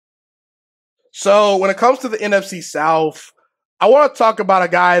So when it comes to the NFC South, I want to talk about a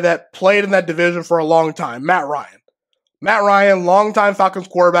guy that played in that division for a long time, Matt Ryan. Matt Ryan, longtime Falcons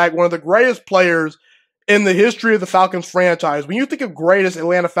quarterback, one of the greatest players in the history of the Falcons franchise. When you think of greatest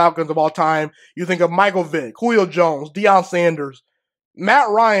Atlanta Falcons of all time, you think of Michael Vick, Julio Jones, Deion Sanders. Matt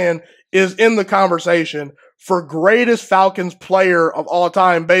Ryan is in the conversation for greatest Falcons player of all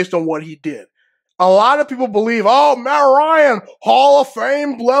time based on what he did. A lot of people believe, oh, Matt Ryan, Hall of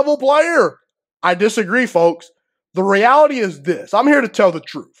Fame level player. I disagree, folks. The reality is this. I'm here to tell the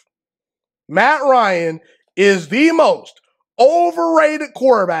truth. Matt Ryan is the most overrated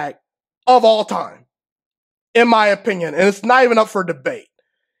quarterback of all time, in my opinion, and it's not even up for debate.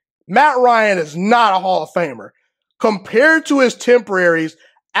 Matt Ryan is not a Hall of Famer. Compared to his temporaries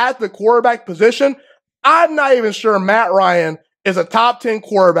at the quarterback position, I'm not even sure Matt Ryan is a top 10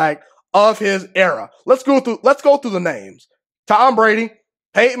 quarterback of his era. Let's go through the names. Tom Brady,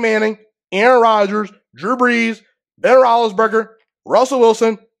 Peyton Manning, Aaron Rodgers, Drew Brees, Ben Roethlisberger, Russell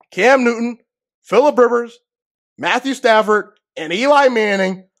Wilson, Cam Newton, Phillip Rivers, Matthew Stafford, and Eli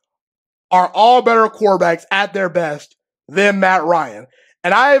Manning are all better quarterbacks at their best than Matt Ryan.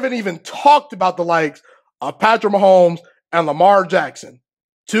 And I haven't even talked about the likes of Patrick Mahomes and Lamar Jackson.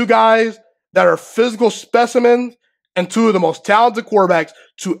 Two guys that are physical specimens and two of the most talented quarterbacks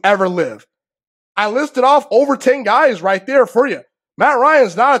to ever live. I listed off over 10 guys right there for you. Matt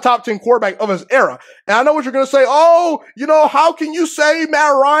Ryan's not a top 10 quarterback of his era. And I know what you're going to say. Oh, how can you say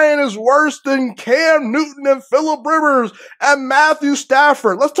Matt Ryan is worse than Cam Newton and Phillip Rivers and Matthew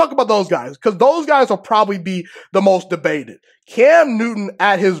Stafford? Let's talk about those guys, because those guys will probably be the most debated. Cam Newton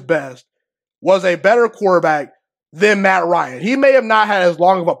at his best was a better quarterback than Matt Ryan. He may have not had as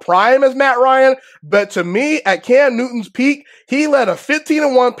long of a prime as Matt Ryan, but to me, at Cam Newton's peak, he led a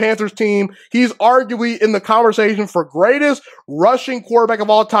 15-1 Panthers team. He's arguably in the conversation for greatest rushing quarterback of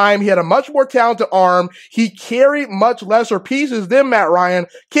all time. He had a much more talented arm. He carried much lesser pieces than Matt Ryan.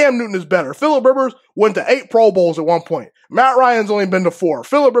 Cam Newton is better. Phillip Rivers went to 8 Pro Bowls at one point. Matt Ryan's only been to 4.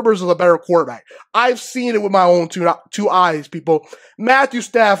 Phillip Rivers is a better quarterback. I've seen it with my own two eyes, people. Matthew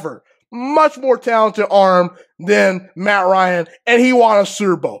Stafford, much more talented arm than Matt Ryan, and he won a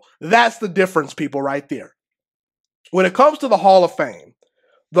Super Bowl. That's the difference, people, right there. When it comes to the Hall of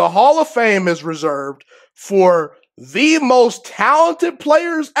Fame is reserved for the most talented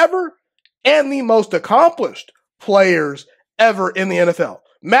players ever and the most accomplished players ever in the NFL.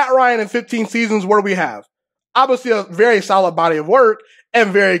 Matt Ryan in 15 seasons, what do we have? Obviously a very solid body of work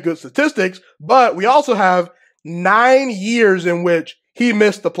and very good statistics, but we also have 9 years in which he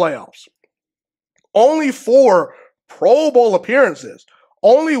missed the playoffs. Only 4 Pro Bowl appearances.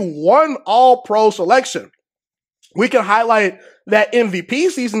 Only 1 All-Pro selection. We can highlight that MVP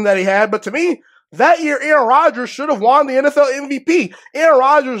season that he had, but to me, that year Aaron Rodgers should have won the NFL MVP. Aaron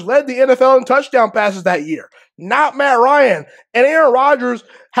Rodgers led the NFL in touchdown passes that year, not Matt Ryan. And Aaron Rodgers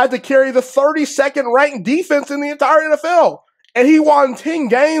had to carry the 32nd ranked defense in the entire NFL. And he won 10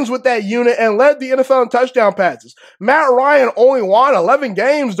 games with that unit and led the NFL in touchdown passes. Matt Ryan only won 11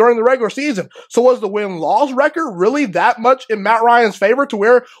 games during the regular season. So was the win-loss record really that much in Matt Ryan's favor to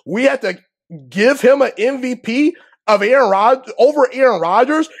where we had to give him an MVP of over Aaron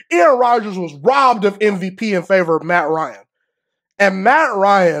Rodgers? Aaron Rodgers was robbed of MVP in favor of Matt Ryan. And Matt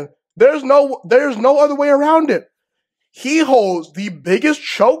Ryan, there's no other way around it. He holds the biggest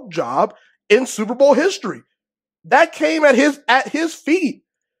choke job in Super Bowl history. That came at his feet.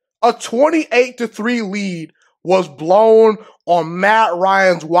 A 28-3 lead was blown on Matt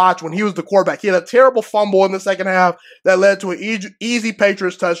Ryan's watch when he was the quarterback. He had a terrible fumble in the second half that led to an easy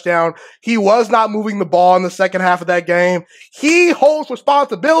Patriots touchdown. He was not moving the ball in the second half of that game. He holds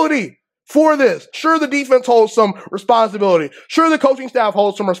responsibility for this. Sure, the defense holds some responsibility. Sure, the coaching staff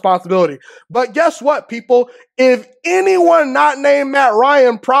holds some responsibility. But guess what, people? If anyone not named Matt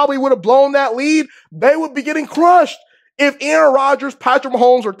Ryan probably would have blown that lead, they would be getting crushed. If Aaron Rodgers, Patrick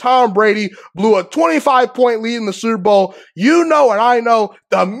Mahomes, or Tom Brady blew a 25-point lead in the Super Bowl, you know and I know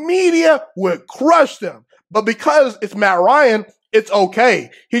the media would crush them. But because it's Matt Ryan, it's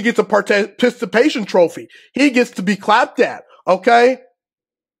okay. He gets a participation trophy. He gets to be clapped at, okay?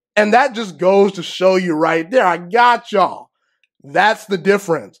 And that just goes to show you right there. I got y'all. That's the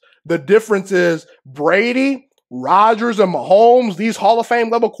difference. The difference is Brady, Rodgers, and Mahomes, these Hall of Fame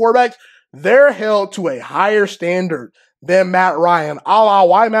level quarterbacks, they're held to a higher standard than Matt Ryan. A la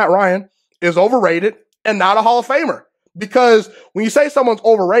why Matt Ryan is overrated and not a Hall of Famer. Because when you say someone's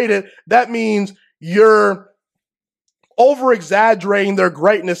overrated, that means you're over-exaggerating their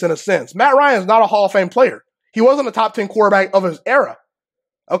greatness in a sense. Matt Ryan is not a Hall of Fame player. He wasn't a top 10 quarterback of his era.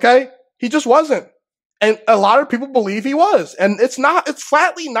 Okay? He just wasn't. And a lot of people believe he was. And it's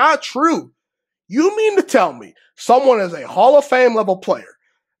flatly not true. You mean to tell me someone is a Hall of Fame level player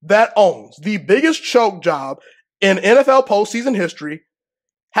that owns the biggest choke job in NFL postseason history,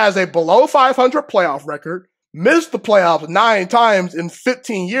 has a below 500 playoff record, missed the playoffs 9 times in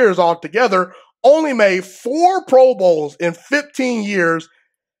 15 years altogether, only made 4 Pro Bowls in 15 years,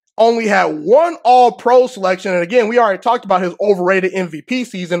 only had 1 All-Pro selection. And again, we already talked about his overrated MVP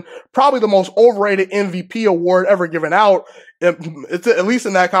season, probably the most overrated MVP award ever given out. It's at least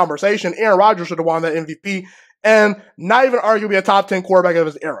in that conversation. Aaron Rodgers should have won that MVP, and not even arguably a top 10 quarterback of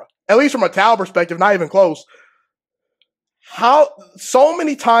his era. At least from a talent perspective, not even close. How so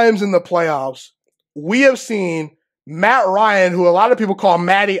many times in the playoffs, we have seen Matt Ryan, who a lot of people call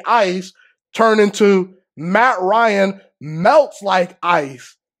Matty Ice, turn into Matt Ryan melts like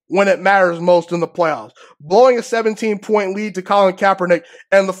ice when it matters most in the playoffs, blowing a 17-point lead to Colin Kaepernick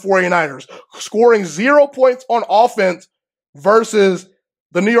and the 49ers, scoring 0 points on offense versus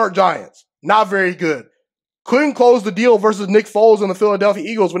the New York Giants. Not very good. Couldn't close the deal versus Nick Foles and the Philadelphia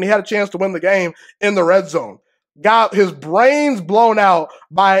Eagles when he had a chance to win the game in the red zone. Got his brains blown out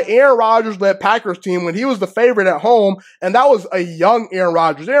by an Aaron Rodgers-led Packers team when he was the favorite at home, and that was a young Aaron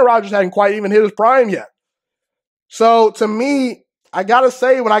Rodgers. Aaron Rodgers hadn't quite even hit his prime yet. So, to me, I gotta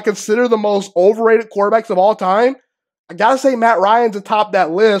say, when I consider the most overrated quarterbacks of all time, I gotta say Matt Ryan's atop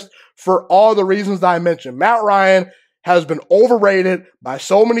that list for all the reasons that I mentioned. Matt Ryan has been overrated by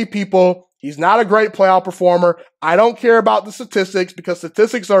so many people. He's not a great playoff performer. I don't care about the statistics because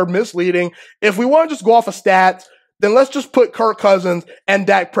statistics are misleading. If we want to just go off of stats, then let's just put Kirk Cousins and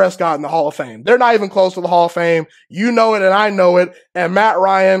Dak Prescott in the Hall of Fame. They're not even close to the Hall of Fame. You know it and I know it. And Matt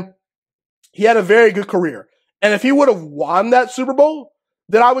Ryan, he had a very good career. And if he would have won that Super Bowl,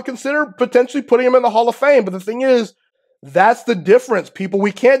 then I would consider potentially putting him in the Hall of Fame. But the thing is, that's the difference, people.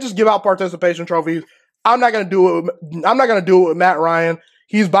 We can't just give out participation trophies. I'm not going to do it with Matt Ryan.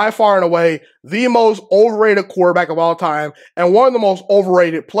 He's by far and away the most overrated quarterback of all time and one of the most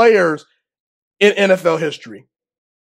overrated players in NFL history.